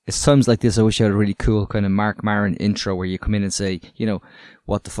It's times like this I wish I had a really cool kind of Mark Maron intro where you come in and say,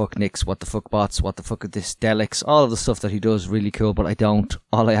 what the fuck Nicks, what the fuck bots, what the fuck of this Delix, all of the stuff that he does really cool, but I don't.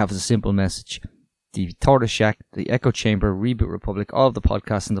 All I have is a simple message. The Tortoise Shack, the Echo Chamber, Reboot Republic, all of the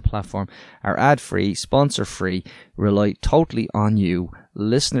podcasts on the platform are ad-free, sponsor-free, rely totally on you,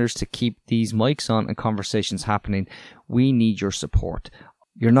 listeners, to keep these mics on and conversations happening. We need your support.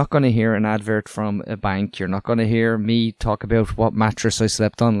 You're not going to hear an advert from a bank. You're not going to hear me talk about what mattress I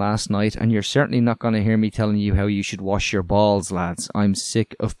slept on last night. And you're certainly not going to hear me telling you how you should wash your balls, lads. I'm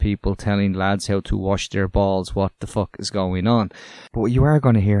sick of people telling lads how to wash their balls. What the fuck is going on? But what you are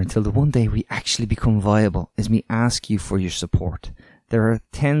going to hear until the one day we actually become viable is me ask you for your support. There are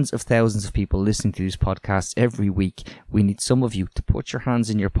tens of thousands of people listening to these podcasts every week. We need some of you to put your hands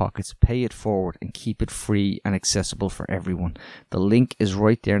in your pockets, pay it forward, and keep it free and accessible for everyone. The link is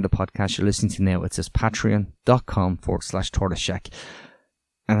right there in the podcast you're listening to now. It says patreon.com/Tortoise Shack.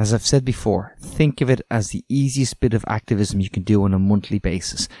 And as I've said before, think of it as the easiest bit of activism you can do on a monthly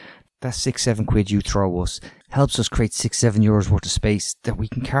basis. That 6-7 quid you throw us helps us create 6-7 euros worth of space that we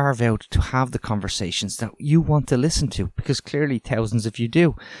can carve out to have the conversations that you want to listen to, because clearly thousands of you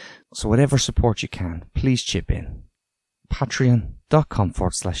do. So whatever support you can, please chip in.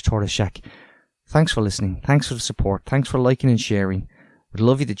 Patreon.com/Tortoise Shack. Thanks for listening. Thanks for the support. Thanks for liking and sharing. We'd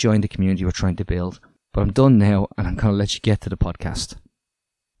love you to join the community we're trying to build. But I'm done now, and I'm going to let you get to the podcast.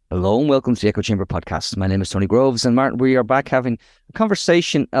 Hello and welcome to the Echo Chamber podcast. My name is Tony Groves, and Martin, we are back having a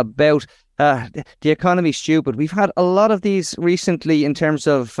conversation about the economy stupid. We've had a lot of these recently in terms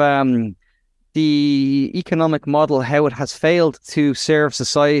of the economic model, how it has failed to serve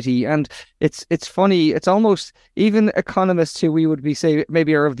society. And it's funny, it's almost even economists who we would be say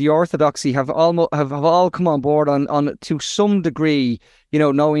maybe are of the orthodoxy have all come on board on to some degree,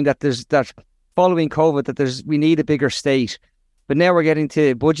 knowing that there's that following COVID that we need a bigger state. But now we're getting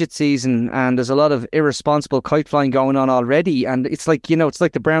to budget season and there's a lot of irresponsible kite flying going on already. And it's like, it's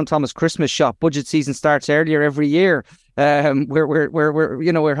like the Brown Thomas Christmas shop. Budget season starts earlier every year.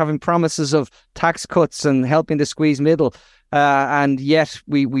 We're having promises of tax cuts and helping to squeeze middle. And yet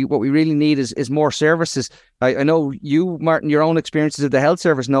we what we really need is more services. I know you, Martin, your own experiences of the health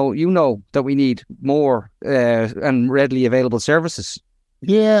service know that we need more and readily available services.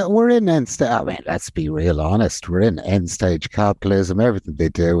 Yeah, we're in end stage. I mean, let's be real honest. We're in end stage capitalism. Everything they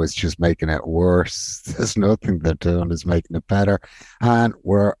do is just making it worse. There's nothing they're doing is making it better. And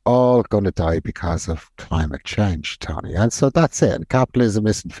we're all going to die because of climate change, Tony. And so that's it. Capitalism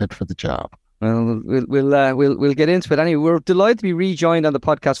isn't fit for the job. Well, we'll get into it anyway. We're delighted to be rejoined on the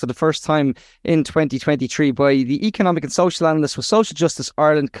podcast for the first time in 2023 by the economic and social analyst with Social Justice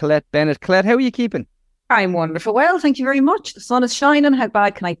Ireland, Colette Bennett. Colette, how are you keeping? I'm wonderful. Well, thank you very much. The sun is shining. How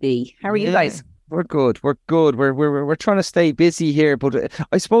bad can I be? How are you guys? We're good. We're trying to stay busy here, but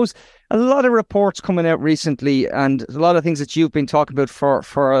I suppose a lot of reports coming out recently, and a lot of things that you've been talking about for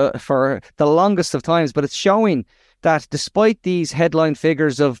the longest of times. But it's showing that despite these headline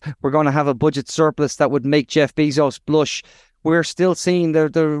figures of we're going to have a budget surplus that would make Jeff Bezos blush, we're still seeing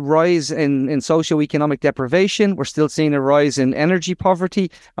the rise in socio-economic deprivation. We're still seeing a rise in energy poverty,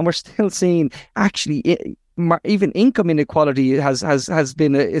 and we're still seeing actually even income inequality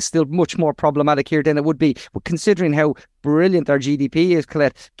is still much more problematic here than it would be, considering how brilliant our GDP is.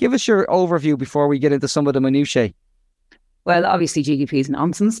 Colette, give us your overview before we get into some of the minutiae. Well, obviously GDP is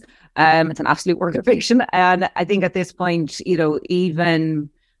nonsense. It's an absolute work of fiction, and I think at this point, even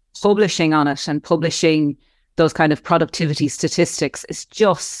publishing on it and publishing those kind of productivity statistics is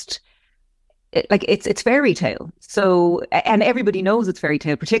just it's fairy tale. So, and everybody knows it's fairy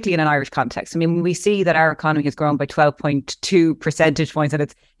tale, particularly in an Irish context. I mean, when we see that our economy has grown by 12.2 percentage points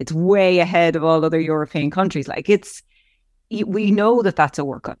and it's way ahead of all other European countries, we know that that's a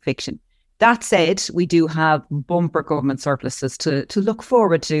work of fiction. That said, we do have bumper government surpluses to look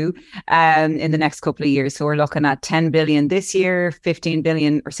forward to in the next couple of years. So we're looking at 10 billion this year, 15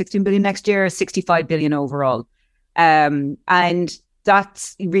 billion or 16 billion next year, 65 billion overall. And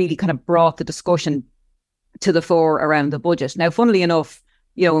that's really kind of brought the discussion to the fore around the budget. Now, funnily enough,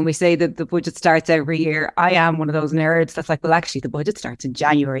 when we say that the budget starts every year, I am one of those nerds that's like, well, actually, the budget starts in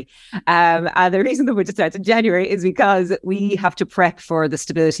January. And the reason the budget starts in January is because we have to prep for the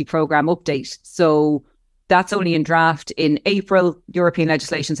Stability Programme update. So that's only in draft in April. European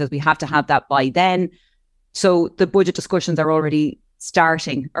legislation says we have to have that by then. So the budget discussions are already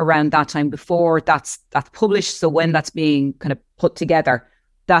starting around that time before that's published. So when that's being kind of put together,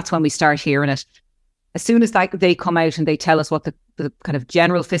 that's when we start hearing it. As soon as they come out and they tell us what the kind of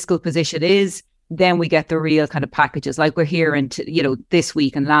general fiscal position is, then we get the real kind of packages like we're hearing, this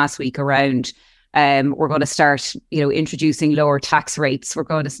week and last week around We're going to start, introducing lower tax rates. We're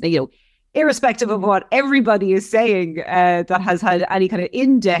going to, irrespective of what everybody is saying that has had any kind of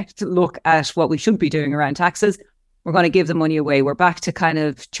in-depth look at what we should be doing around taxes, we're going to give the money away. We're back to kind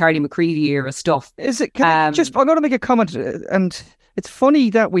of Charlie McCreevy era stuff. Is it? I'm going to make a comment, and it's funny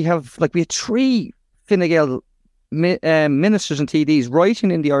that we had 3 Fine Gael ministers and TDs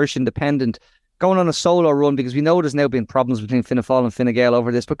writing in the Irish Independent, going on a solo run, because we know there's now been problems between Fianna Fáil and Fine Gael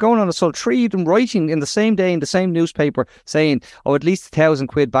over this, but going on a solo, 3 of them writing in the same day in the same newspaper saying, at least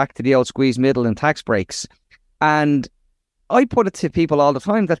 £1,000 back to the old squeeze middle and tax breaks. And I put it to people all the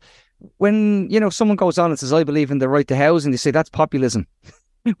time that when, someone goes on and says, I believe in the right to housing, they say that's populism.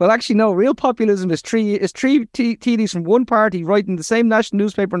 Well, actually, no, real populism is three TDs from one party writing the same national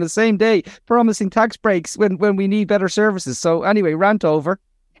newspaper on the same day, promising tax breaks when we need better services. So anyway, rant over.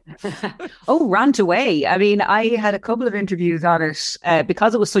 Oh, rant away. I mean, I had a couple of interviews on it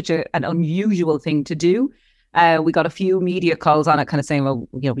because it was such an unusual thing to do. We got a few media calls on it kind of saying, well,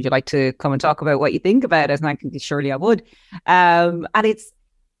 would you like to come and talk about what you think about it? And I think surely I would. And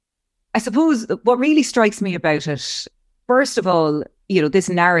I suppose what really strikes me about it, first of all, this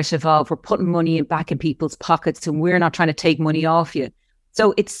narrative of we're putting money back in people's pockets and we're not trying to take money off you.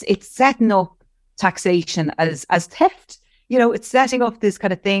 So it's setting up taxation as theft. It's setting up this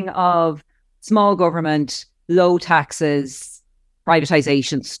kind of thing of small government, low taxes,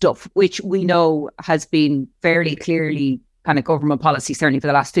 privatisation stuff, which we know has been fairly clearly kind of government policy, certainly for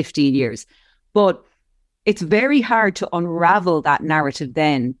the last 15 years. But it's very hard to unravel that narrative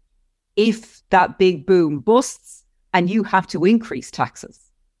then if that big boom busts and you have to increase taxes.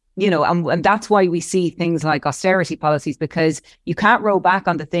 And that's why we see things like austerity policies, because you can't roll back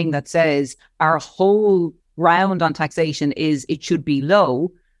on the thing that says our whole round on taxation is it should be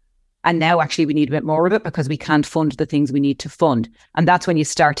low. And now actually we need a bit more of it because we can't fund the things we need to fund. And that's when you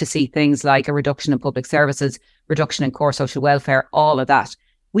start to see things like a reduction in public services, reduction in core social welfare, all of that.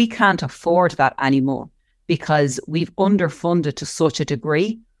 We can't afford that anymore because we've underfunded to such a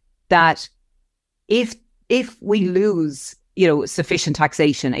degree that if we lose, sufficient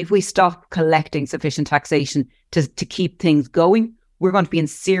taxation, if we stop collecting sufficient taxation to keep things going, we're going to be in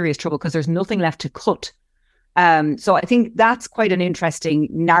serious trouble because there's nothing left to cut. So I think that's quite an interesting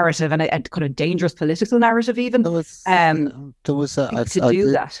narrative and a kind of dangerous political narrative even. That.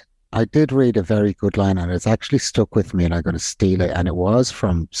 I did read a very good line and it's actually stuck with me and I'm going to steal it. And it was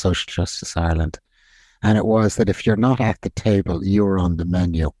from Social Justice Ireland. And it was that if you're not at the table, you're on the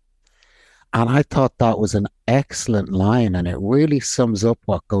menu. And I thought that was an excellent line. And it really sums up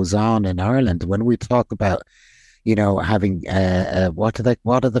what goes on in Ireland when we talk about having what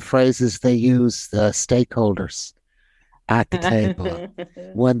are the phrases they use? Stakeholders at the table.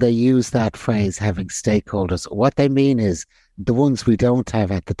 When they use that phrase, having stakeholders, what they mean is the ones we don't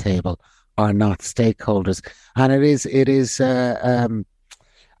have at the table are not stakeholders, and it is a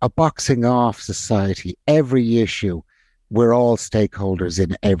boxing off society. Every issue, we're all stakeholders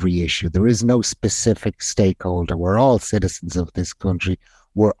in every issue. There is no specific stakeholder. We're all citizens of this country.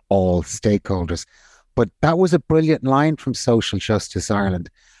 We're all stakeholders. But that was a brilliant line from Social Justice Ireland.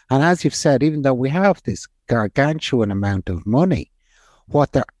 And as you've said, even though we have this gargantuan amount of money,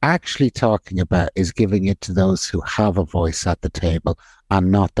 what they're actually talking about is giving it to those who have a voice at the table and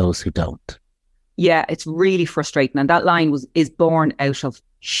not those who don't. Yeah, it's really frustrating. And that line is born out of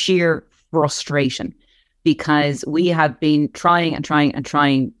sheer frustration because we have been trying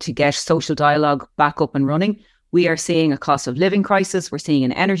to get social dialogue back up and running. We are seeing a cost of living crisis. We're seeing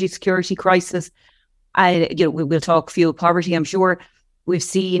an energy security crisis. We'll talk fuel poverty, I'm sure. We've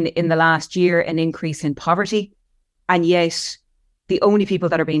seen in the last year an increase in poverty, and yet the only people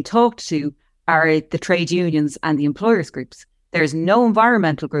that are being talked to are the trade unions and the employers groups. There's no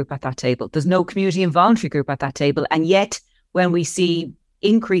environmental group at that table. There's no community and voluntary group at that table. And yet when we see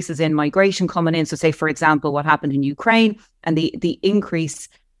increases in migration coming in, so say, for example, what happened in Ukraine and the increase,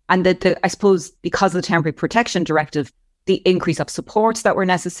 and I suppose because of the Temporary Protection Directive, the increase of supports that were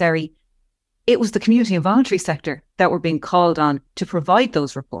necessary, it was the community and voluntary sector that were being called on to provide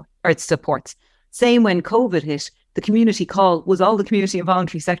those supports. Same when COVID hit, the community call was all the community and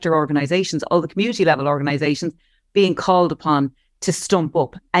voluntary sector organisations, all the community level organisations being called upon to stump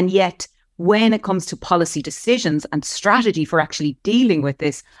up. And yet, when it comes to policy decisions and strategy for actually dealing with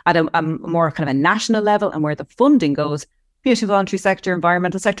this at a more kind of a national level and where the funding goes, community and voluntary sector,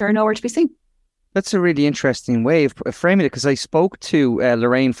 environmental sector are nowhere to be seen. That's a really interesting way of framing it, because I spoke to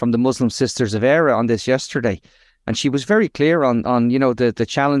Lorraine from the Muslim Sisters of Eire on this yesterday, and she was very clear on the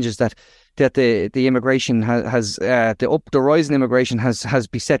challenges that that the immigration has the rise in immigration has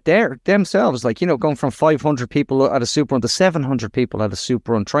beset themselves, like, you know, going from 500 people at a super run to 700 people at a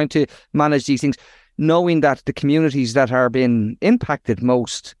super run, trying to manage these things, knowing that the communities that are being impacted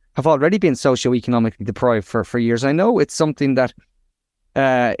most have already been socioeconomically deprived for years. I know it's something that,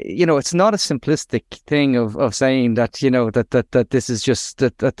 you know, it's not a simplistic thing of saying that, you know, that this is just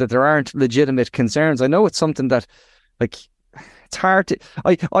that there aren't legitimate concerns. I know it's something that, like, it's hard to,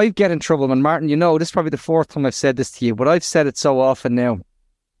 I get in trouble. And Martin, you know, this is probably the fourth time I've said this to you, but I've said it so often now.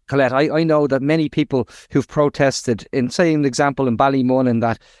 Colette, I know that many people who've protested, in, say, an example in Ballymun, and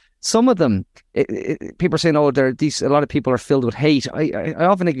that some of them, people are saying, oh, a lot of people are filled with hate. I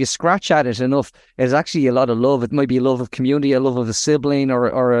often think if you scratch at it enough, it's actually a lot of love. It might be a love of community, a love of a sibling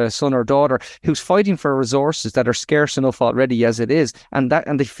or a son or daughter who's fighting for resources that are scarce enough already as it is, and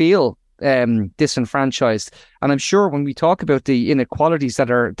they feel disenfranchised. And I'm sure when we talk about the inequalities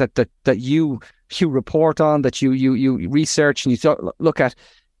that you report on, that you research and you look at,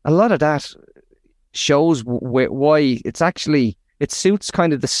 a lot of that shows why it's actually, it suits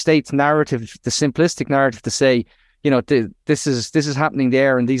kind of the state's narrative, the simplistic narrative, to say, you know, this is happening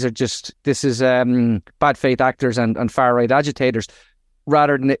there, and this is bad faith actors and far right agitators,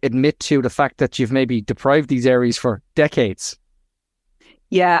 rather than admit to the fact that you've maybe deprived these areas for decades.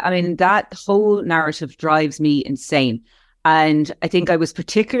 Yeah, I mean, that whole narrative drives me insane. And I think I was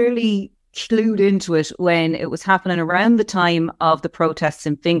particularly clued into it when it was happening around the time of the protests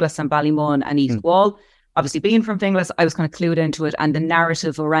in Finglas and Ballymun and East Wall. Obviously, being from Finglas, I was kind of clued into it, and the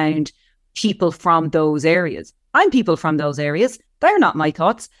narrative around people from those areas. I'm people from those areas. They're not my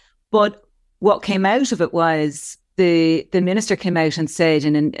thoughts. But what came out of it was the minister came out and said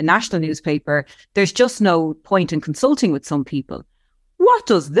in a national newspaper, there's just no point in consulting with some people. What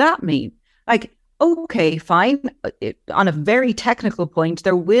does that mean? Like, okay, fine. On a very technical point,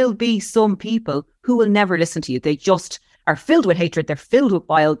 there will be some people who will never listen to you. They just are filled with hatred. They're filled with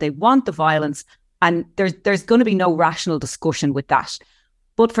bile. They want the violence. And there's going to be no rational discussion with that.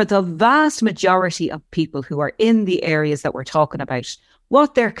 But for the vast majority of people who are in the areas that we're talking about,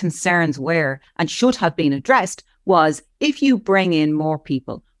 what their concerns were and should have been addressed was, if you bring in more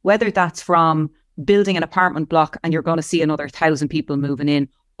people, whether that's from building an apartment block and you're going to see another 1,000 people moving in,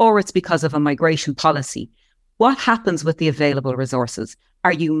 or it's because of a migration policy, what happens with the available resources?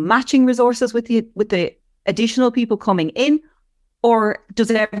 Are you matching resources with the additional people coming in, or does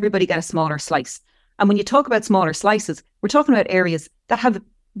everybody get a smaller slice? And when you talk about smaller slices, we're talking about areas that have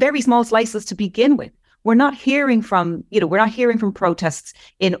very small slices to begin with. We're not hearing from protests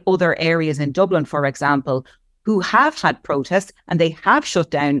in other areas in Dublin, for example, who have had protests and they have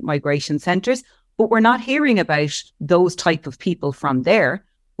shut down migration centres, but we're not hearing about those type of people from there.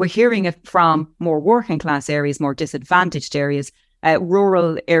 We're hearing it from more working class areas, more disadvantaged areas,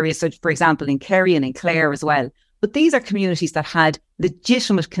 rural areas, such, for example, in Kerry and in Clare as well. But these are communities that had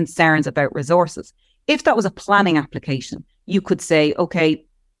legitimate concerns about resources. If that was a planning application, you could say, okay,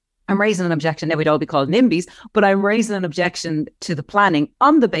 I'm raising an objection. Now we'd all be called NIMBYs, but I'm raising an objection to the planning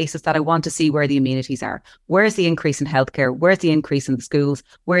on the basis that I want to see where the amenities are. Where's the increase in healthcare? Where's the increase in the schools?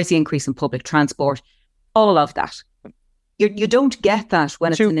 Where's the increase in public transport? All of that. You don't get that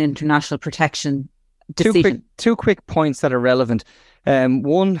when it's an international protection decision. Two quick points that are relevant.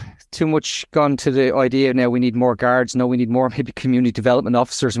 One, too much gone to the idea now we need more guards, no, we need more maybe community development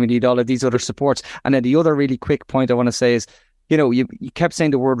officers, we need all of these other supports. And then the other really quick point I want to say is, you know, you kept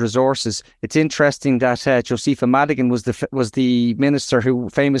saying the word resources. It's interesting that Josepha Madigan was the minister who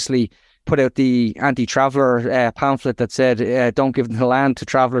famously put out the anti-traveller pamphlet that said, don't give the land to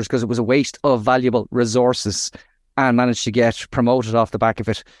travellers because it was a waste of valuable resources, and managed to get promoted off the back of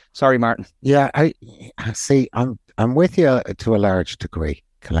it. Sorry, Martin. Yeah, I see. I'm with you to a large degree,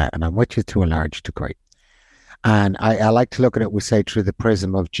 Colette, and I'm with you to a large degree. And I like to look at it, we say, through the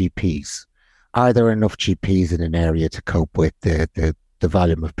prism of GPs. Are there enough GPs in an area to cope with the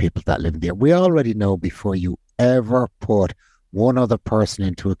volume of people that live there? We already know before you ever put one other person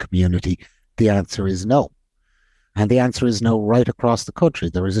into a community, the answer is no. And the answer is no right across the country.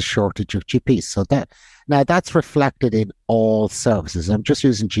 There is a shortage of GPs. So that's reflected in all services. I'm just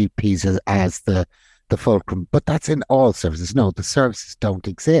using GPs as the fulcrum, but that's in all services. No, the services don't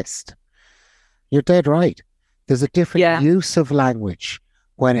exist. You're dead right. There's a different use of language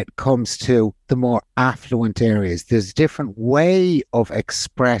when it comes to the more affluent areas. There's a different way of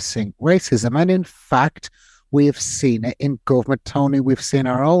expressing racism. And in fact, we have seen it in government. Tony, we've seen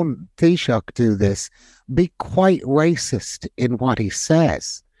our own Taoiseach do this, be quite racist in what he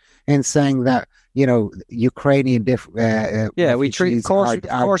says, in saying that Ukrainian Yeah, we treat, refugees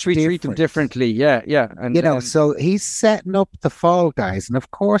of course, we treat them different. differently. Yeah, yeah, and So he's setting up the fall guys. And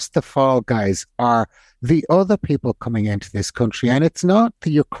of course, the fall guys are the other people coming into this country. And it's not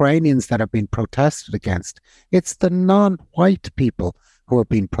the Ukrainians that are being protested against, it's the non-white people who are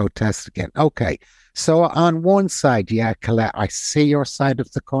being protested against. Okay, so on one side, yeah, Colette, I see your side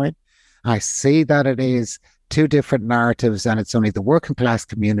of the coin. I see that it is two different narratives and it's only the working class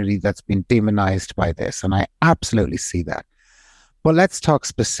community that's been demonized by this. And I absolutely see that. But let's talk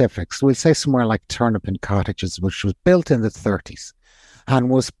specifics. We'll say somewhere like Turnopin Cottages, which was built in the 30s and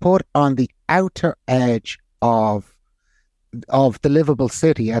was put on the outer edge of the livable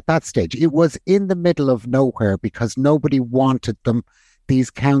city at that stage. It was in the middle of nowhere because nobody wanted them.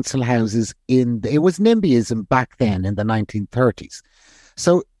 These council houses it was NIMBYism back then in the 1930s.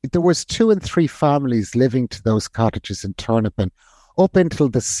 So there was 2 and 3 families living to those cottages in Turnopin up until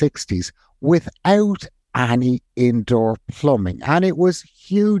the 60s without any indoor plumbing. And it was a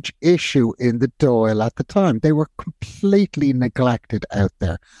huge issue in the Dáil at the time. They were completely neglected out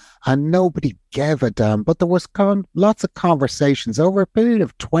there and nobody gave a damn. But there was lots of conversations over a period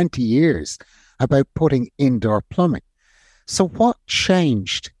of 20 years about putting indoor plumbing. So what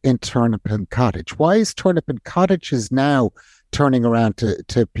changed in Turnopin Cottage? Why is Turnopin Cottages now turning around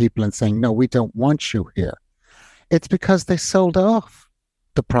to people and saying, no, we don't want you here? It's because they sold off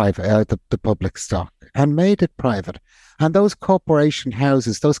the public stock and made it private. And those corporation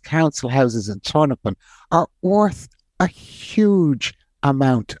houses, those council houses in Turnopin are worth a huge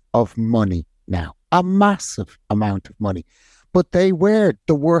amount of money now, a massive amount of money. But they were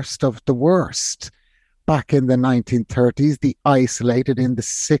the worst of the worst. Back in the 1930s, the isolated, in the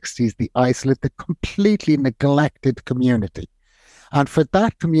 60s, the isolated, the completely neglected community. And for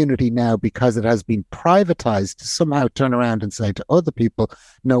that community now, because it has been privatized, to somehow turn around and say to other people,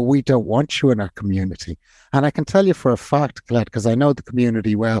 no, we don't want you in our community. And I can tell you for a fact, Colette, because I know the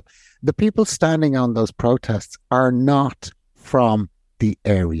community well, the people standing on those protests are not from the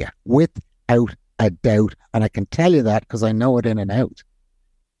area, without a doubt. And I can tell you that because I know it in and out.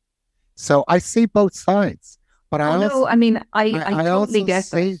 So I see both sides. But I totally get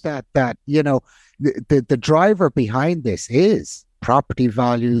see that the driver behind this is property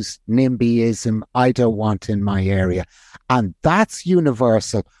values, NIMBYism, I don't want in my area. And that's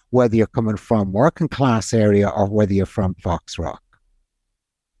universal, whether you're coming from working class area or whether you're from Foxrock.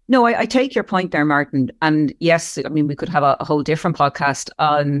 No, I take your point there, Martin. And yes, I mean, we could have a whole different podcast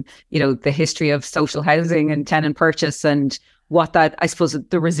on, the history of social housing and tenant purchase and what that, I suppose,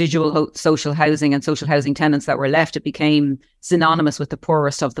 the residual social housing and social housing tenants that were left, it became synonymous with the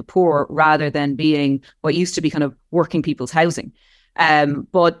poorest of the poor rather than being what used to be kind of working people's housing.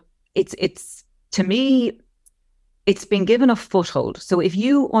 But it's to me, it's been given a foothold. So if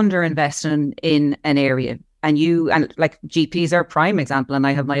you underinvest in an area and like GPs are a prime example, and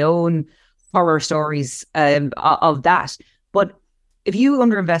I have my own horror stories of that. But if you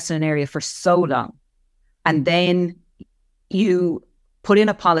underinvest in an area for so long and then you put in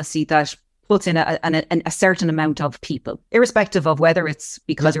a policy that puts in a certain amount of people, irrespective of whether it's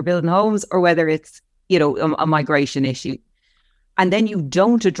because you're building homes or whether it's, a migration issue. And then you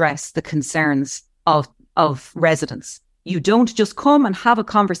don't address the concerns of residents. You don't just come and have a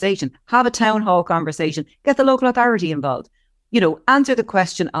conversation, have a town hall conversation, get the local authority involved. Answer the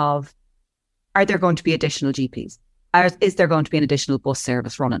question of, are there going to be additional GPs? Is there going to be an additional bus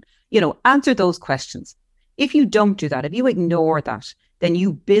service running? Answer those questions. If you don't do that, if you ignore that, then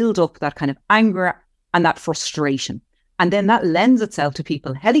you build up that kind of anger and that frustration. And then that lends itself to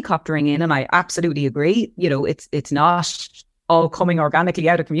people helicoptering in. And I absolutely agree. It's not all coming organically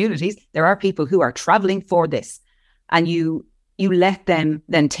out of communities. There are people who are traveling for this. And you let them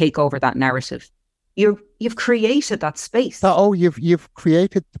then take over that narrative. You've created that space. So, you've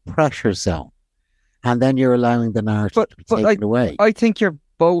created the pressure zone. And then you're allowing the narrative to be taken away. I think you're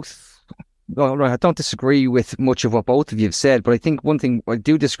both... Well, I don't disagree with much of what both of you have said, but I think one thing I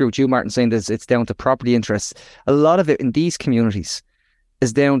do disagree with you, Martin, saying that it's down to property interests. A lot of it in these communities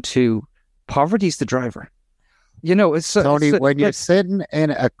is down to poverty's the driver. Tony, when you're sitting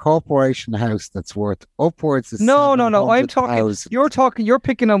in a corporation house that's worth upwards of No. I'm talking. 000. You're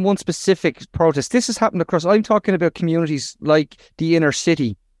picking on one specific protest. This has happened across. I'm talking about communities like the inner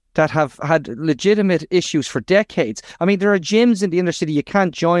city that have had legitimate issues for decades. I mean, there are gyms in the inner city you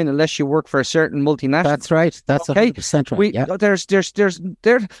can't join unless you work for a certain multinational. That's right. That's 100% right. There's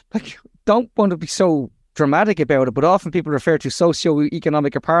like, don't want to be so dramatic about it, but often people refer to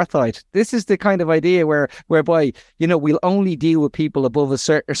socio-economic apartheid. This is the kind of idea whereby, we'll only deal with people above a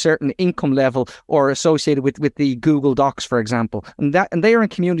certain income level or associated with the Google Docs, for example. And they are in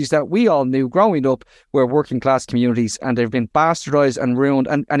communities that we all knew growing up were working class communities, and they've been bastardized and ruined.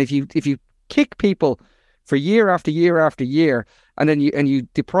 And if you kick people for year after year after year, and then you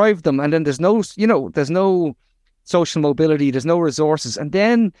deprive them, and then there's no social mobility, there's no resources, and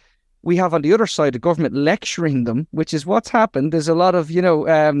then we have on the other side the government lecturing them, which is what's happened. There's a lot of, you're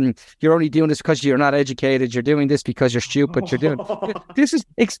only doing this because you're not educated. You're doing this because you're stupid. You're doing this is,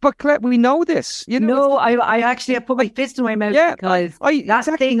 but we know this. No, I actually put my fist in my mouth because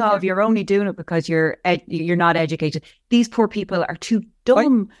that thing of you're only doing it because you're not educated. These poor people are too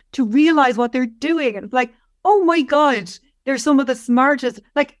dumb to realize what they're doing. And it's like, oh my God, they're some of the smartest.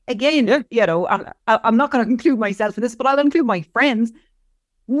 Like, again, I'm not going to include myself in this, but I'll include my friends.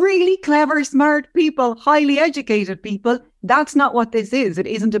 Really clever, smart people, highly educated people. That's not what this is. It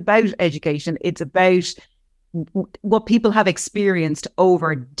isn't about education. It's about what people have experienced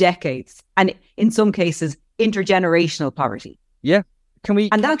over decades, and in some cases, intergenerational poverty. Yeah.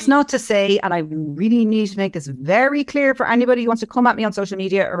 And that's not to say, and I really need to make this very clear for anybody who wants to come at me on social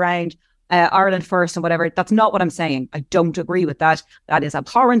media around Ireland first and whatever. That's not what I'm saying. I don't agree with that. That is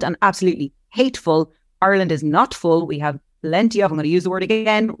abhorrent and absolutely hateful. Ireland is not full. We have plenty of, I'm going to use the word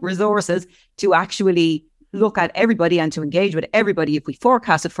again, resources to actually look at everybody and to engage with everybody if we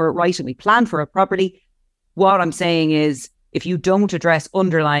forecast it for it right and we plan for it properly. What I'm saying is, if you don't address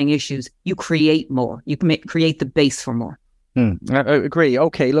underlying issues, you create more. You can create the base for more. I agree.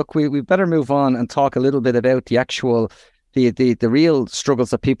 Okay, look, we better move on and talk a little bit about the actual the real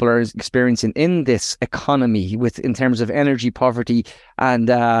struggles that people are experiencing in this economy in terms of energy poverty and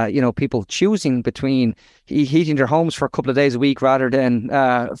people choosing between heating their homes for a couple of days a week rather than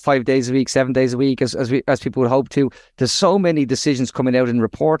 5 days a week, 7 days a week as people would hope to. There's so many decisions coming out in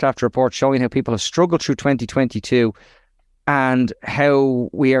report after report showing how people have struggled through 2022 and how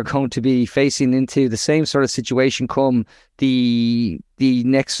we are going to be facing into the same sort of situation come the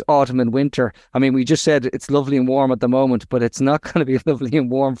next autumn and winter. I mean, we just said it's lovely and warm at the moment, but it's not going to be lovely and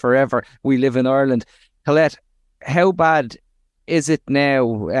warm forever. We live in Ireland. Colette, how bad is it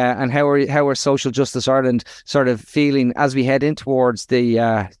now, and how are Social Justice Ireland sort of feeling as we head in towards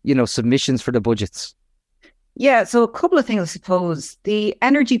the submissions for the budgets? Yeah, so a couple of things, I suppose. The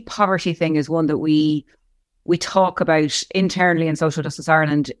energy poverty thing is one that we talk about internally in Social Justice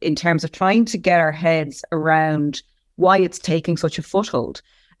Ireland in terms of trying to get our heads around why it's taking such a foothold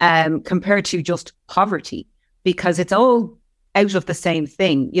compared to just poverty, because it's all out of the same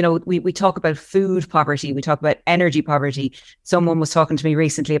thing. We talk about food poverty, we talk about energy poverty. Someone was talking to me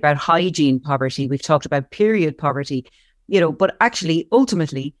recently about hygiene poverty. We've talked about period poverty, but actually,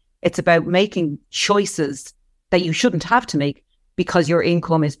 ultimately, it's about making choices that you shouldn't have to make because your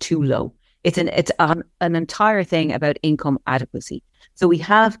income is too low. It's an entire thing about income adequacy. So we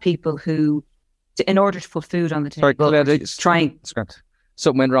have people who, in order to put food on the table, trying.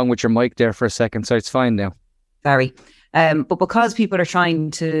 Something went wrong with your mic there for a second, so it's fine now. Sorry, but because people are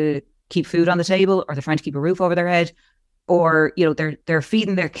trying to keep food on the table, or they're trying to keep a roof over their head, or they're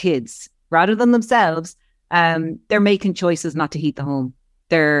feeding their kids rather than themselves, they're making choices not to heat the home.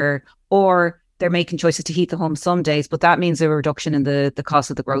 They're making choices to heat the home some days, but that means a reduction in the cost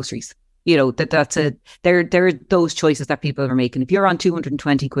of the groceries. There are those choices that people are making. If you're on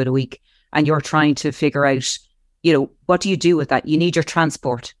 220 quid a week and you're trying to figure out, what do you do with that? You need your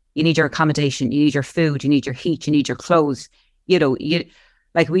transport, you need your accommodation, you need your food, you need your heat, you need your clothes.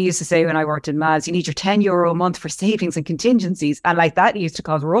 Like we used to say when I worked in MAS, you need your €10 a month for savings and contingencies. And like that used to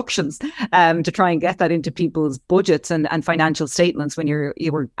cause ructions to try and get that into people's budgets and financial statements when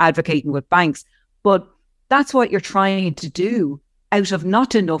you were advocating with banks. But that's what you're trying to do out of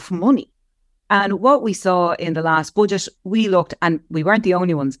not enough money. And what we saw in the last budget, we looked, and we weren't the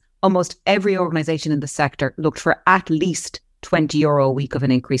only ones, almost every organisation in the sector looked for at least €20 a week of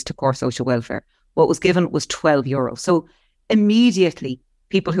an increase to core social welfare. What was given was €12. So immediately,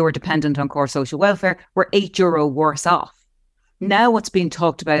 people who are dependent on core social welfare were €8 worse off. Now what's being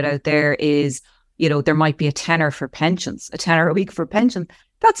talked about out there is, there might be a tenner for pensions, a tenner a week for pensions.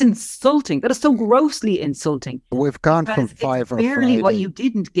 That's insulting. That is so grossly insulting. We've gone from Fiver Friday. Barely what you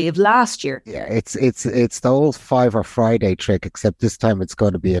didn't give last year. Yeah, it's the old Fiver Friday trick, except this time it's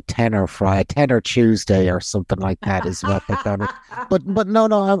going to be a tenner Tuesday or something like that. Is what they've done. But no,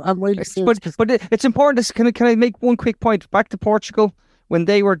 I'm really serious. But it's important. Can I make one quick point? Back to Portugal, when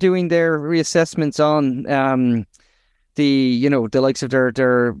they were doing their reassessments on the likes of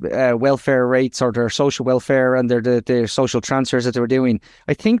their welfare rates or their social welfare and their social transfers that they were doing.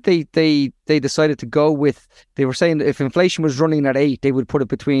 I think they decided to go with, they were saying that if inflation was running at 8, they would put it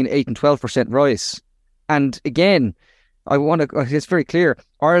between 8 and 12% rise. And again, it's very clear,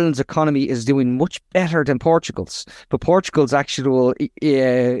 Ireland's economy is doing much better than Portugal's, but Portugal's actual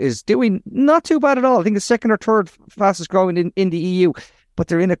is doing not too bad at all. I think the second or third fastest growing in the EU, but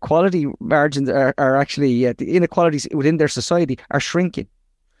their inequality margins are actually, the inequalities within their society are shrinking.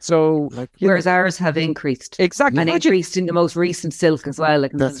 So, whereas ours have increased. Exactly. And increased in the most recent silk as well.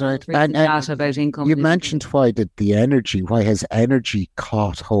 Like, that's right. And data about income. You mentioned why has energy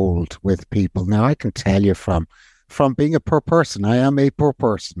caught hold with people? Now, I can tell you from being a poor person, I am a poor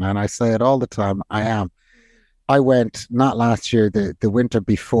person, and I say it all the time, I am. I went, not last year, the winter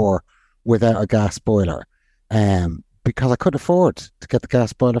before, without a gas boiler, because I couldn't afford to get the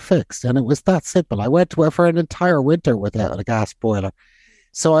gas boiler fixed. And it was that simple. I went for an entire winter without a gas boiler.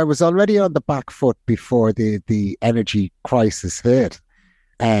 So I was already on the back foot before the energy crisis hit.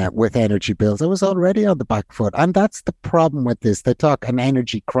 With energy bills, I was already on the back foot. And that's the problem with this. They talk an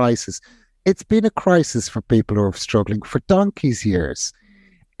energy crisis. It's been a crisis for people who are struggling for donkey's years.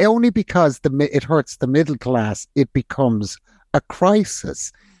 Only because it hurts the middle class, it becomes a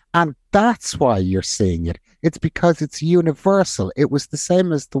crisis. And that's why you're seeing it. It's because it's universal. It was the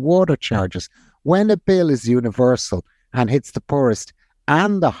same as the water charges. When a bill is universal and hits the poorest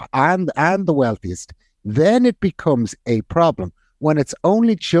and the wealthiest, then it becomes a problem. When it's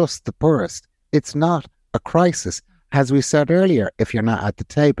only just the poorest, it's not a crisis. As we said earlier, if you're not at the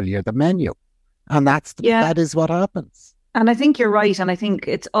table, you're the menu. And that is what happens. And I think you're right. And I think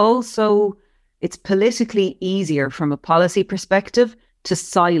it's politically easier from a policy perspective to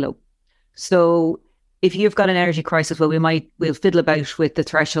silo. So if you've got an energy crisis, well, we'll fiddle about with the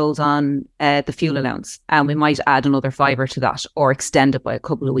thresholds on the fuel allowance, and we might add another fiver to that or extend it by a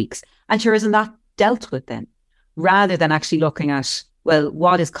couple of weeks. And sure, isn't that dealt with then? Rather than actually looking at, well,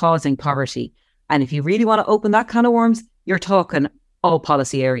 what is causing poverty? And if you really want to open that can of worms, you're talking all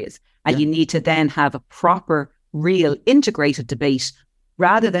policy areas. And you need to then have a proper, real, integrated debate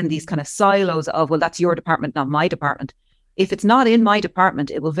rather than these kind of silos of, well, that's your department, not my department. If it's not in my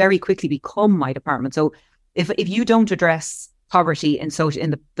department, it will very quickly become my department. So if you don't address poverty in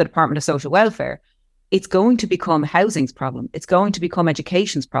the Department of Social Welfare, it's going to become housing's problem. It's going to become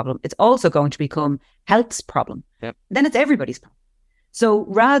education's problem. It's also going to become health's problem. Yep. Then it's everybody's problem. So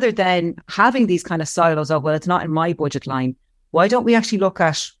rather than having these kind of silos of, well, it's not in my budget line, why don't we actually look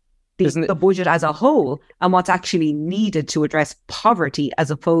at the budget as a whole and what's actually needed to address poverty,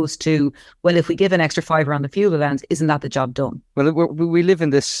 as opposed to, well, if we give an extra fiver on the fuel allowance, isn't that the job done? Well, we live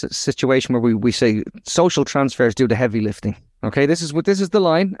in this situation where we say social transfers do the heavy lifting. Okay, this is the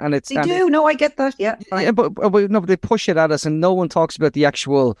line, and it's No, I get that. Yeah, but they push it at us, and no one talks about the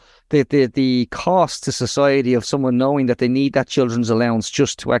actual the cost to society of someone knowing that they need that children's allowance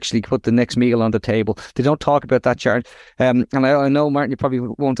just to actually put the next meal on the table. They don't talk about that, Jared. And I know, Martin, you probably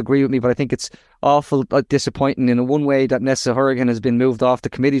won't agree with me, but I think it's awful disappointing in one way that Nessa Horrigan has been moved off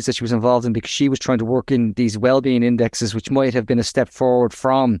the committees that she was involved in, because she was trying to work in these well-being indexes, which might have been a step forward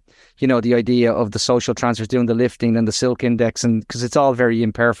from, the idea of the social transfers doing the lifting and the silk index, and because it's all very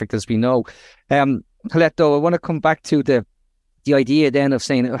imperfect, as we know. Colette, though, I want to come back to the idea then of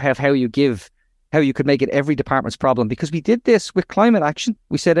saying how you could make it every department's problem, because we did this with climate action.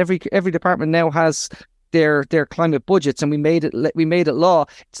 We said every department now has their climate budgets, and we made it law.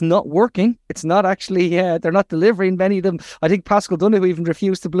 It's not working. It's not actually they're not delivering. Many of them, I think Pascal Donoghue even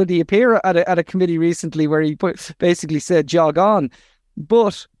refused to bloody appear at a committee recently where he basically said jog on.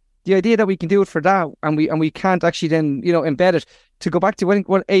 But the idea that we can do it for that, and we can't actually then embed it. To go back to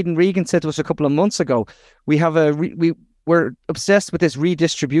what Aidan Regan said to us a couple of months ago, we have we're obsessed with this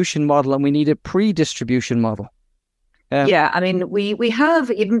redistribution model, and we need a pre-distribution model. I mean, we have,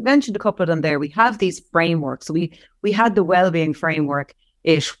 you mentioned a couple of them there. We have these frameworks. So we had the wellbeing framework.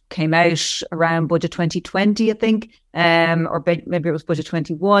 It came out around budget 2020, I think, or maybe it was budget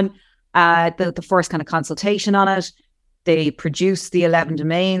 21. The first kind of consultation on it. They produced the 11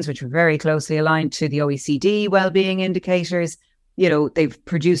 domains, which were very closely aligned to the OECD wellbeing indicators. They've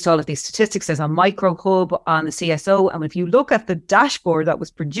produced all of these statistics. There's a micro hub on the CSO. And if you look at the dashboard that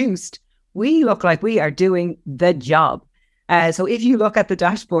was produced, we look like we are doing the job. So if you look at the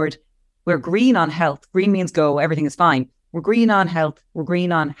dashboard, we're green on health. Green means go, everything is fine. We're green on health. We're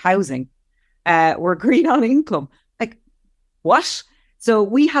green on housing. We're green on income. Like, what? So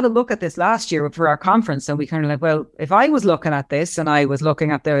we had a look at this last year for our conference, and we kind of like, well, if I was looking at this and I was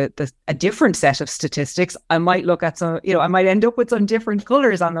looking at a different set of statistics, I might look at some, I might end up with some different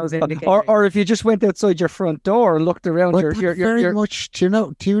colours on those indicators. Or if you just went outside your front door and looked around very much.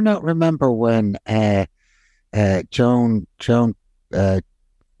 Do you not remember when Joan get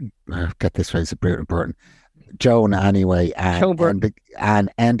this phrase, Burton, Joan anyway, and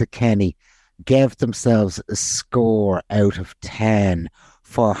Enda Kenny gave themselves a score out of 10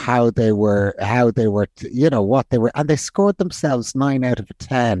 for how they were, what they were, and they scored themselves 9 out of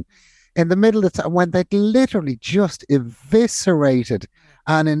 10 in the middle of the time when they'd literally just eviscerated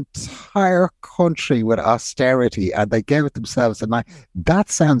an entire country with austerity, and they gave it themselves a 9.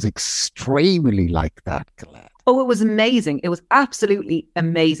 That sounds extremely like that, Colette. Oh, it was amazing. It was absolutely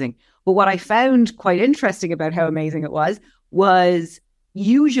amazing. But what I found quite interesting about how amazing it was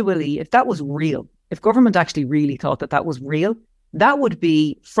usually, if that was real, if government actually really thought that was real, that would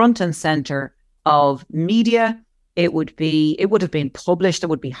be front and center of media. It would have been published. There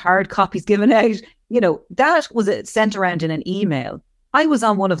would be hard copies given out. That was sent around in an email. I was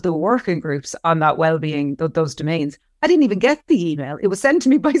on one of the working groups on that well-being, those domains. I didn't even get the email. It was sent to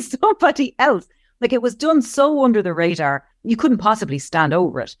me by somebody else. Like, it was done so under the radar, you couldn't possibly stand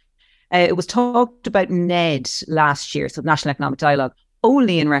over it. It was talked about NED last year, so National Economic Dialogue,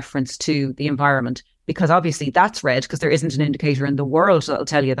 only in reference to the environment, because obviously that's red, because there isn't an indicator in the world that'll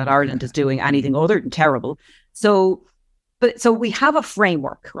tell you that Ireland is doing anything other than terrible. So we have a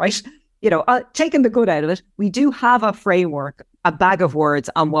framework, right? Taking the good out of it, we do have a framework, a bag of words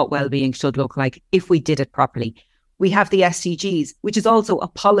on what well-being should look like if we did it properly. We have the SDGs, which is also a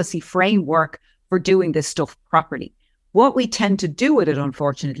policy framework for doing this stuff properly. What we tend to do with it,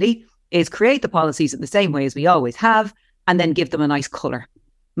 unfortunately, is create the policies in the same way as we always have, and then give them a nice colour.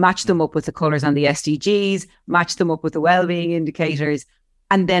 Match them up with the colours on the SDGs, match them up with the wellbeing indicators,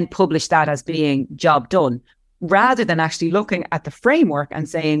 and then publish that as being job done, rather than actually looking at the framework and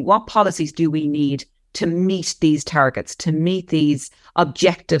saying, what policies do we need to meet these targets, to meet these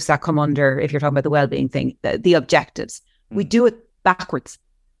objectives that come under, if you're talking about the wellbeing thing, the objectives. We do it backwards.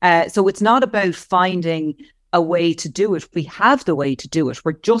 So it's not about finding a way to do it. We have the way to do it.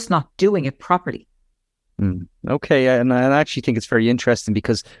 We're just not doing it properly. Okay, and I actually think it's very interesting,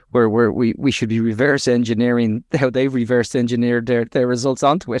 because we should be reverse engineering how they've reverse engineered their results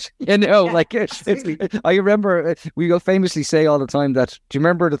onto it. I remember we famously say all the time that, do you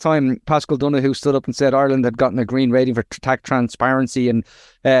remember the time Pascal Donoghue stood up and said Ireland had gotten a green rating for tax transparency, and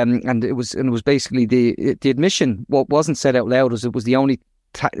it was basically the admission, what wasn't said out loud, was it was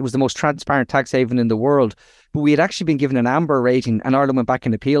the most transparent tax haven in the world, but we had actually been given an amber rating, and Ireland went back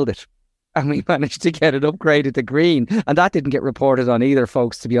and appealed it. And we managed to get it upgraded to green, and that didn't get reported on either,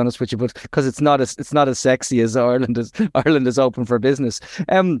 folks, to be honest with you, but because it's not as sexy as Ireland is open for business.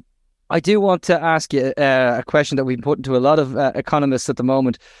 I do want to ask you a question that we've put into a lot of economists at the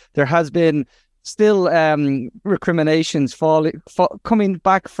moment. There has been still recriminations coming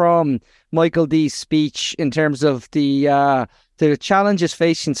back from Michael D's speech in terms of the challenges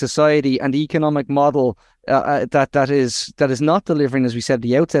facing society and the economic model that is not delivering, as we said at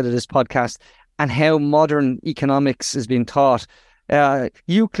the outset of this podcast, and how modern economics is being taught.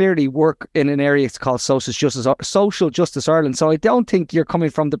 You clearly work in an area called Social Justice Ireland, so I don't think you're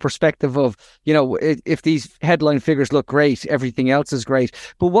coming from the perspective of, if these headline figures look great, everything else is great.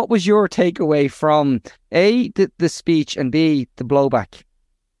 But what was your takeaway from A, the speech, and B, the blowback?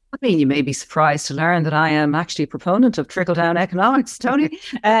 I mean, you may be surprised to learn that I am actually a proponent of trickle-down economics, Tony.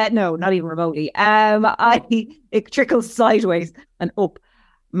 No, not even remotely. It trickles sideways and up,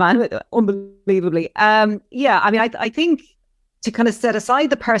 man, unbelievably. I think to kind of set aside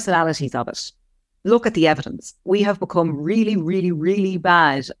the personalities of it, look at the evidence. We have become really, really, really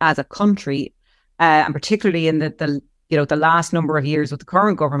bad as a country, and particularly in the last number of years with the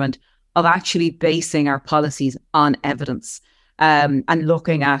current government, of actually basing our policies on evidence. And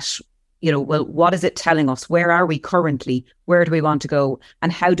looking at, what is it telling us? Where are we currently? Where do we want to go?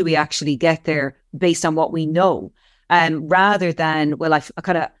 And how do we actually get there based on what we know? Rather than, I've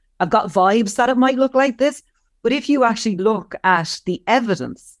got vibes that it might look like this. But if you actually look at the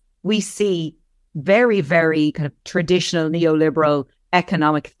evidence, we see very, very kind of traditional neoliberal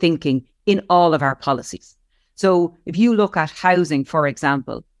economic thinking in all of our policies. So if you look at housing, for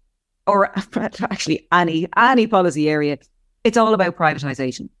example, or actually any policy area, it's all about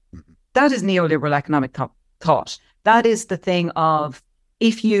privatization. That is neoliberal economic thought. That is the thing of,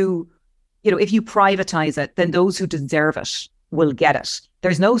 if you privatize it, then those who deserve it will get it.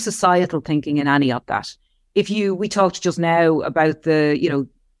 There's no societal thinking in any of that. We talked just now about the,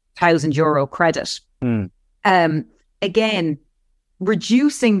 €1,000 credit. Again,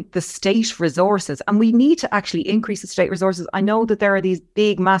 reducing the state resources, and we need to actually increase the state resources. I know that there are these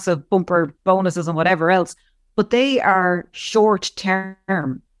big, massive bumper bonuses and whatever else, but they are short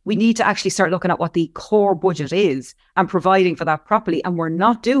term. We need to actually start looking at what the core budget is and providing for that properly. And we're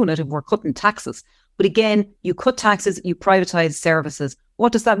not doing it if we're cutting taxes. But again, you cut taxes, you privatize services.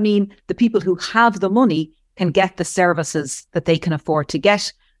 What does that mean? The people who have the money can get the services that they can afford to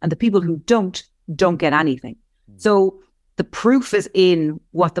get, and the people who don't get anything. So the proof is in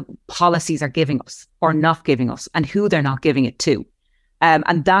what the policies are giving us or not giving us, and who they're not giving it to.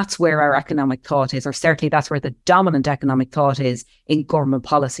 And that's where our economic thought is, or certainly that's where the dominant economic thought is in government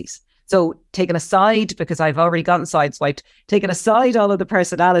policies. So taking aside, because I've already gotten sideswiped, taking aside all of the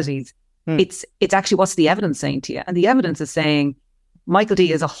personalities, it's actually what's the evidence saying to you? And the evidence is saying Michael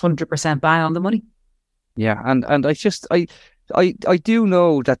D is 100% bang on the money. Yeah, and I do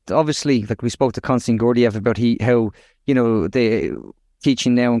know that obviously, like we spoke to Konstantin Gurdjieff about how, you know, they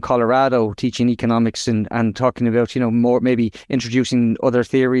teaching now in Colorado, teaching economics and talking about, you know, more maybe introducing other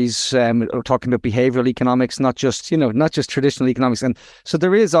theories, or talking about behavioral economics, not just traditional economics. And so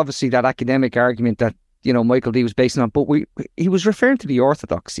there is obviously that academic argument that, you know, Michael D was basing on, but he was referring to the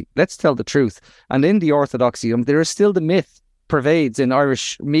orthodoxy. Let's tell the truth. And in the orthodoxy, there is still the myth pervades in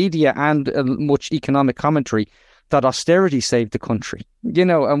Irish media and much economic commentary that austerity saved the country, you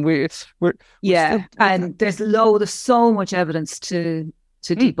know, and we're yeah, and there's so much evidence to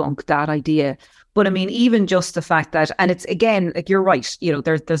debunk that idea. But I mean, even just the fact that, and it's again, like you're right, you know,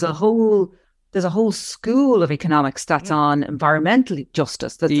 there's a whole school of economics that's on environmental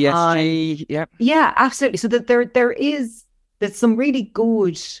justice. That's ESG, yeah, absolutely. So that there's some really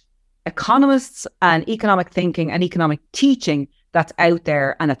good economists and economic thinking and economic teaching that's out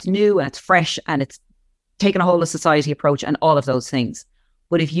there, and it's new and it's fresh and it's taking a whole of society approach and all of those things.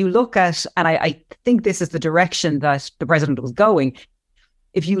 But if you look at, and I think this is the direction that the president was going,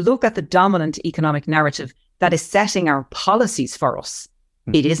 if you look at the dominant economic narrative that is setting our policies for us,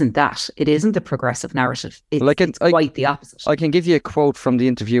 it isn't that. It isn't the progressive narrative. It's quite the opposite. I can give you a quote from the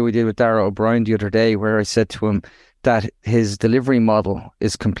interview we did with Dara O'Brien the other day, where I said to him that his delivery model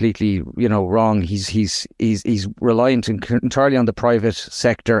is completely, you know, wrong. He's reliant entirely on the private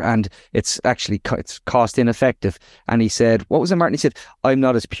sector, and it's cost ineffective. And he said, what was it, Martin? He said, "I'm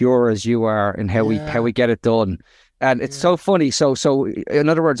not as pure as you are in how we get it done." And it's so funny. So in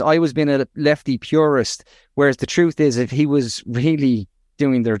other words, I was being a lefty purist, whereas the truth is, if he was really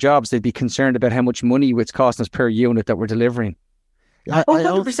doing their jobs, they'd be concerned about how much money it's costing us per unit that we're delivering.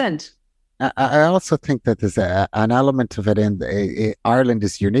 100%. I also think that there's an element of it in Ireland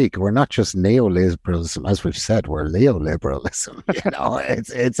is unique. We're not just neoliberalism, as we've said, we're neoliberalism. You know,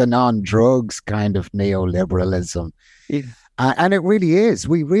 it's a non-drugs kind of neoliberalism. Yeah. And it really is.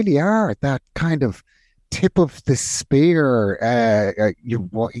 We really are that kind of tip of the spear,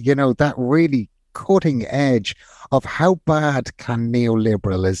 you know, that really cutting edge of how bad can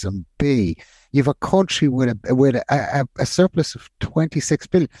neoliberalism be. You've a country with a surplus of 26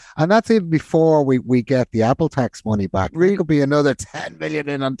 billion, and that's even before we get the Apple tax money back. There could be another 10 million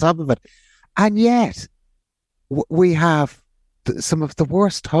in on top of it, and yet we have some of the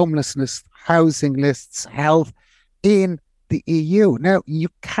worst homelessness, housing lists, health in the EU. Now you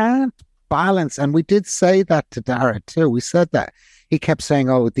can't balance, and we did say that to Dara too. We said that. He kept saying,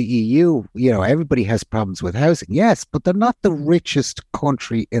 oh, the EU, you know, everybody has problems with housing. Yes, but they're not the richest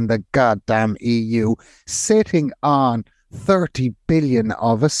country in the goddamn EU, sitting on 30 billion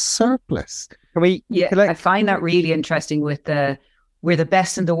of a surplus. I find that really interesting with we're the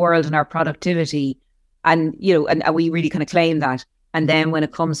best in the world in our productivity. And, you know, and we really kind of claim that. And then when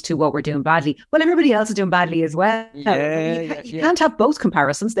it comes to what we're doing badly, well, everybody else is doing badly as well. You can't have both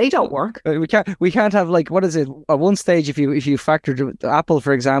comparisons; they don't work. We can't have, like, what is it? At one stage, if you factored Apple,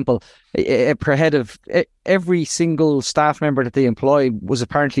 for example, per head of every single staff member that they employ was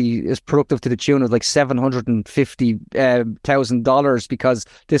apparently as productive to the tune of like $750,000, because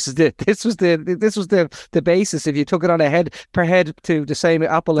this was the basis. If you took it on a head per head to the same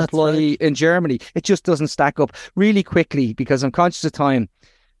Apple employee in Germany, it just doesn't stack up. Really quickly, because I'm conscious of time,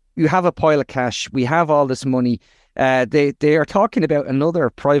 you have a pile of cash, we have all this money. They are talking about another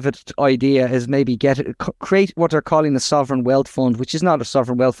private idea, is maybe create what they're calling a sovereign wealth fund, which is not a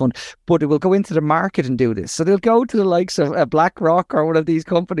sovereign wealth fund, but it will go into the market and do this. So they'll go to the likes of BlackRock or one of these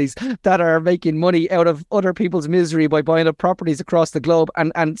companies that are making money out of other people's misery by buying up properties across the globe,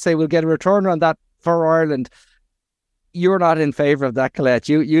 and say we'll get a return on that for Ireland. You're not in favour of that, Colette.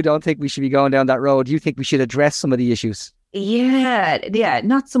 You don't think we should be going down that road. You think we should address some of the issues. Yeah,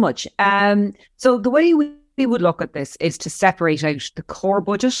 not so much. So the way we would look at this is to separate out the core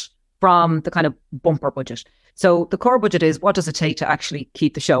budget from the kind of bumper budget. So the core budget is, what does it take to actually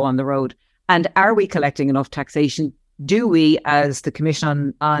keep the show on the road? And are we collecting enough taxation? Do we, as the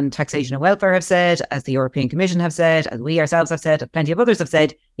Commission on Taxation and Welfare have said, as the European Commission have said, as we ourselves have said, as plenty of others have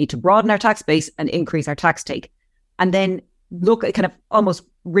said, need to broaden our tax base and increase our tax take. And then look at kind of almost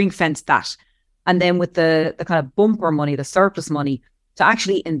ring fence that. And then with the kind of bumper money, the surplus money, to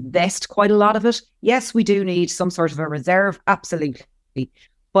actually invest quite a lot of it. Yes, we do need some sort of a reserve, absolutely.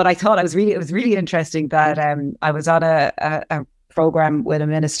 But I thought it was really interesting that I was on a program with a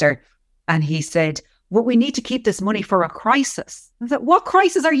minister, and he said, well, we need to keep this money for a crisis. I thought, what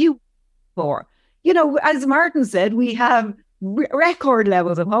crisis are you for? You know, as Martin said, we have record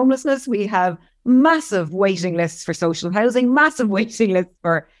levels of homelessness. We have massive waiting lists for social housing, massive waiting lists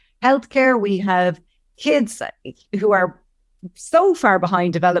for healthcare. We have kids who are so far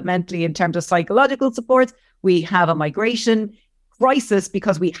behind developmentally in terms of psychological support. We have a migration crisis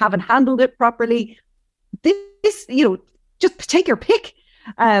because we haven't handled it properly. This, you know, just take your pick.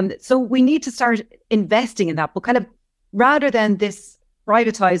 So we need to start investing in that, but kind of rather than this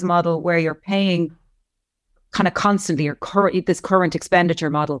privatized model where you're paying kind of constantly or this current expenditure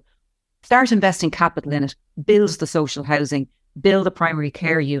model, start investing capital in it, build the social housing, build the primary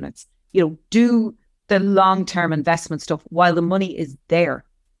care units, you know, do the long-term investment stuff while the money is there.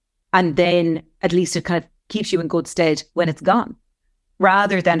 And then at least it kind of keeps you in good stead when it's gone,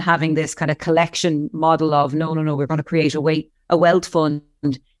 rather than having this kind of collection model of, no, we're going to create a wealth fund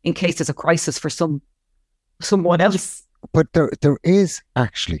in case there's a crisis for someone else. But there is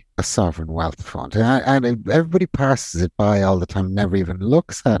actually a sovereign wealth fund, and everybody passes it by all the time, never even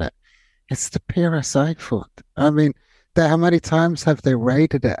looks at it. It's the PRSI fund. I mean, how many times have they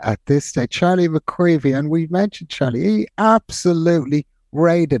raided it at this stage? Charlie McCreevy, and we mentioned Charlie, he absolutely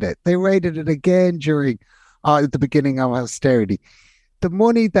raided it. They raided it again during the beginning of austerity. The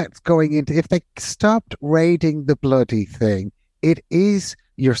money that's going into, if they stopped raiding the bloody thing, it is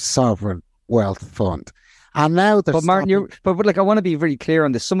your sovereign wealth fund. And now they're But Martin, but like, I want to be really clear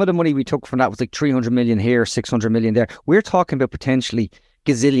on this. Some of the money we took from that was like 300 million here, 600 million there. We're talking about potentially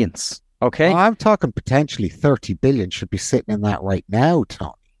gazillions. Okay. I'm talking potentially 30 billion should be sitting in that right now,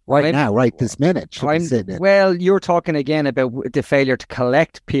 Tony. Right this minute. Well, you're talking again about the failure to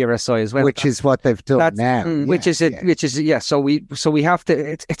collect PRSI as well, which is what they've done now. Which is. So we have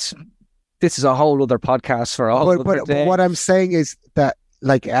to. This is a whole other podcast for all. But what I'm saying is that,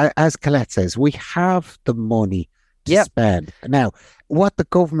 like, as Colette says, we have the money to spend now. What the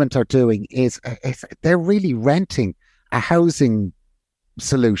government are doing is they're really renting a housing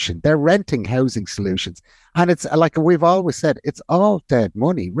solution. They're renting housing solutions. And it's like we've always said, it's all dead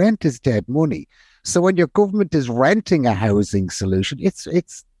money. Rent is dead money. So when your government is renting a housing solution,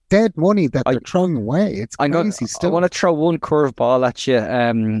 it's dead money that they're throwing away. It's crazy stuff. I want to throw one curveball at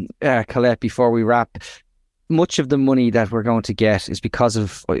you, Colette, before we wrap. Much of the money that we're going to get is because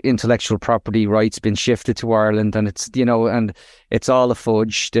of intellectual property rights being shifted to Ireland, and it's, you know, and it's all a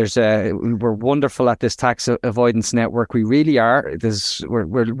fudge. We're wonderful at this tax avoidance network. We really are.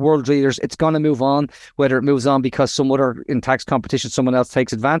 We're world leaders. It's going to move on, whether it moves on because some other in tax competition, someone else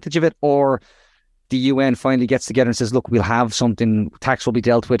takes advantage of it, or the UN finally gets together and says, look, we'll have something, tax will be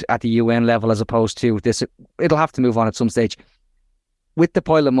dealt with at the UN level as opposed to this. It'll have to move on at some stage. With the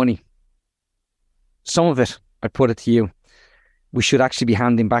pile of money, some of it, I put it to you, we should actually be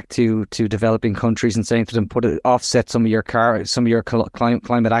handing back to developing countries and saying to them, offset some of your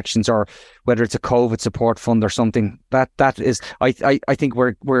climate actions, or whether it's a COVID support fund or something. That is, I think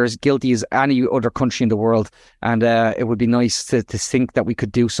we're as guilty as any other country in the world, and it would be nice to think that we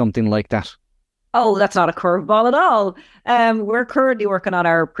could do something like that. Oh, that's not a curveball at all. We're currently working on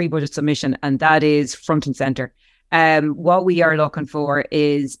our pre-budget submission, and that is front and centre. What we are looking for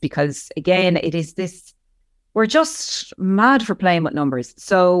is, because again, it is this, we're just mad for playing with numbers.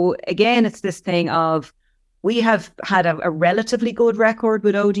 So again, it's this thing of, we have had a relatively good record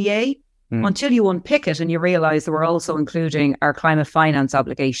with ODA until you unpick it and you realise that we're also including our climate finance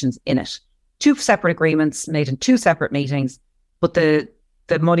obligations in it. 2 separate agreements made in 2 separate meetings, but the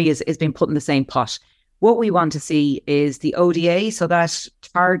money is being put in the same pot. What we want to see is the ODA, so that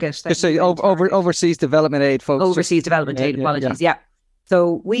target. Overseas Development Aid, folks. Overseas Development Aid, apologies, yeah.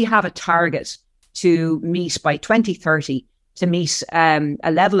 So we have a target to meet by 2030, to meet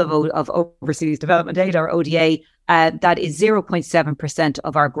a level of Overseas Development Aid, or ODA, that is 0.7%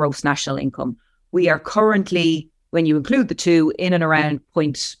 of our gross national income. We are currently, when you include the two, in and around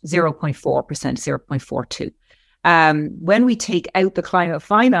 0.4%, 0.42. When we take out the climate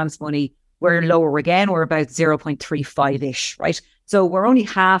finance money, we're lower again. We're about 0.35-ish, right? So we're only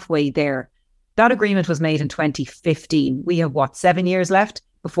halfway there. That agreement was made in 2015. We have, 7 years left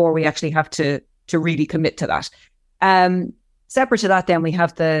before we actually have to to really commit to that. Separate to that, then we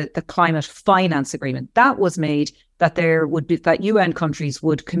have the climate finance agreement that was made, that that UN countries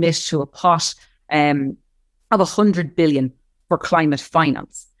would commit to a pot of 100 billion for climate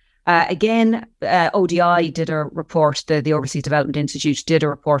finance. Again, ODI did a report, the Overseas Development Institute did a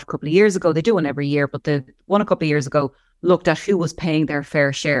report a couple of years ago. They do one every year, but the one a couple of years ago looked at who was paying their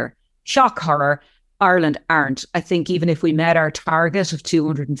fair share. Shock horror, Ireland aren't. I think even if we met our target of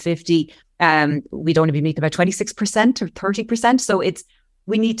 250, we'd only be meeting about 26% or 30%. So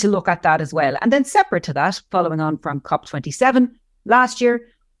we need to look at that as well. And then separate to that, following on from COP27 last year,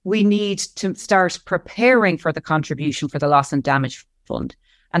 we need to start preparing for the contribution for the loss and damage fund.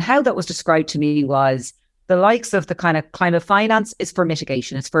 And how that was described to me was the likes of the kind of climate finance is for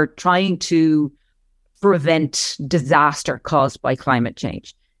mitigation. It's for trying to prevent disaster caused by climate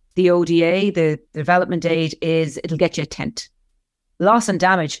change. The ODA, the development aid, it'll get you a tent. Loss and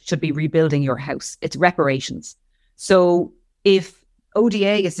damage should be rebuilding your house. It's reparations. So if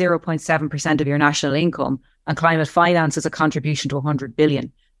ODA is 0.7% of your national income and climate finance is a contribution to 100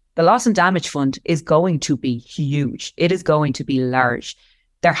 billion, the loss and damage fund is going to be huge. It is going to be large.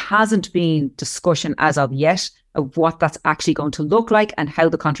 There hasn't been discussion as of yet of what that's actually going to look like and how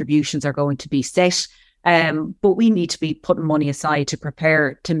the contributions are going to be set. But we need to be putting money aside to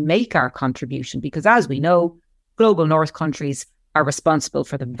prepare to make our contribution, because as we know, global north countries are responsible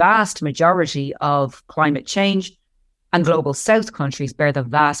for the vast majority of climate change, and global south countries bear the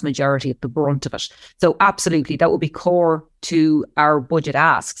vast majority of the brunt of it. So absolutely, that will be core to our budget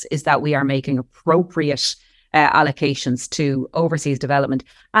asks, is that we are making appropriate allocations to overseas development.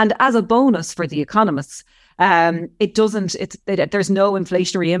 And as a bonus for the economists, there's no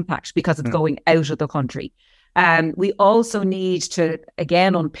inflationary impact because it's going out of the country. We also need to,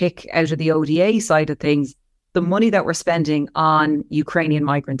 again, unpick out of the ODA side of things, the money that we're spending on Ukrainian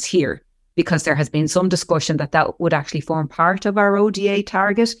migrants here, because there has been some discussion that would actually form part of our ODA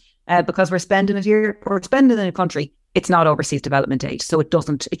target, because we're spending it here, we're spending it in a country, it's not overseas development aid. So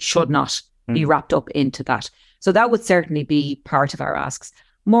it should not be wrapped up into that. So that would certainly be part of our asks.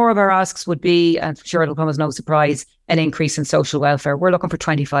 More of our asks would be, I'm sure it'll come as no surprise, an increase in social welfare. We're looking for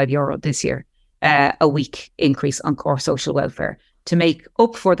 €25 this year, a week increase on core social welfare to make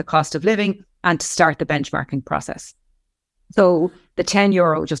up for the cost of living and to start the benchmarking process. So the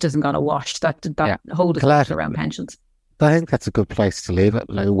 €10 just isn't going to wash that whole discussion around pensions. I think that's a good place to leave it.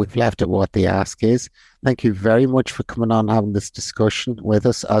 Like, we've left it what the ask is. Thank you very much for coming on, having this discussion with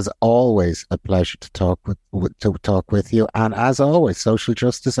us. As always, a pleasure to talk with you. And as always, Social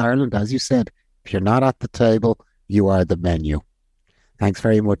Justice Ireland, as you said, if you're not at the table, you are the menu. Thanks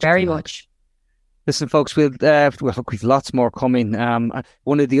very much. Very much. Listen, folks, we've lots more coming.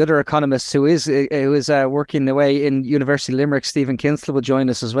 One of the other economists who is working away in University of Limerick, Stephen Kinsella, will join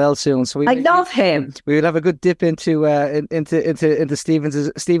us as well soon. So I love him. We will have a good dip into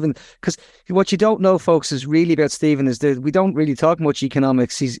Stephen, because what you don't know, folks, is really about Stephen is that we don't really talk much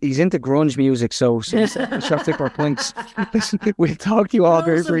economics. He's into grunge music, so shall take our points. We'll talk to you all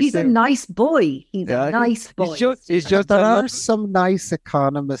very soon. He's a nice boy. He's a nice boy. He's just there are some nice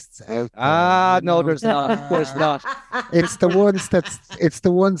economists out there. No, there's not. There's not. It's the ones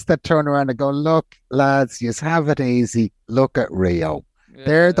that turn around and go, look, lads, you have it easy. Look at Rio.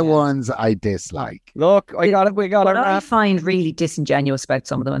 They're the ones I dislike. Look, we got it. What I find really disingenuous about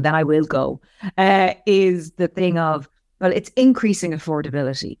some of them, and then I will go, is the thing of, well, it's increasing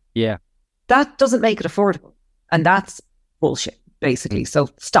affordability. Yeah. That doesn't make it affordable. And that's bullshit, basically. So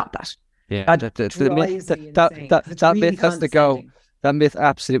stop that. Yeah. That myth has to go. That myth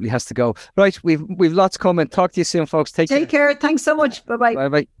absolutely has to go. Right, we've lots coming. Talk to you soon, folks. Take care. Thanks so much. Bye-bye.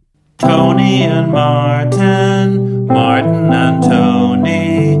 Bye-bye. Tony and Martin and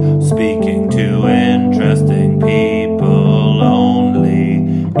Tony, speaking to interesting people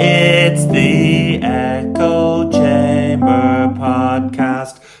only. It's the Echo Chamber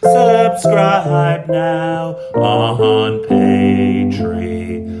podcast. Subscribe now on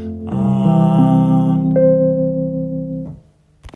Patreon.